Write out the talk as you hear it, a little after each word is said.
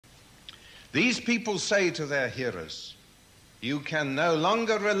These people say to their hearers, you can no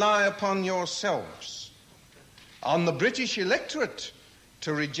longer rely upon yourselves, on the British electorate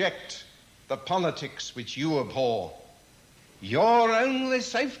to reject the politics which you abhor. Your only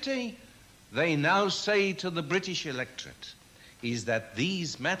safety, they now say to the British electorate, is that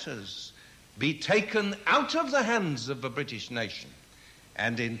these matters be taken out of the hands of the British nation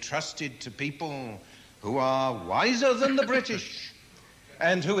and entrusted to people who are wiser than the British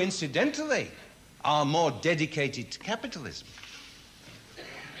and who, incidentally, are more dedicated to capitalism.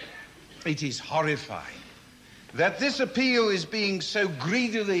 It is horrifying that this appeal is being so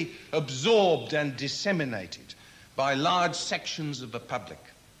greedily absorbed and disseminated by large sections of the public.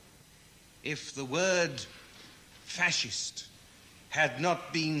 If the word fascist had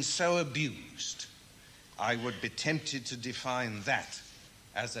not been so abused, I would be tempted to define that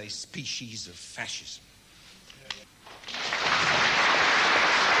as a species of fascism.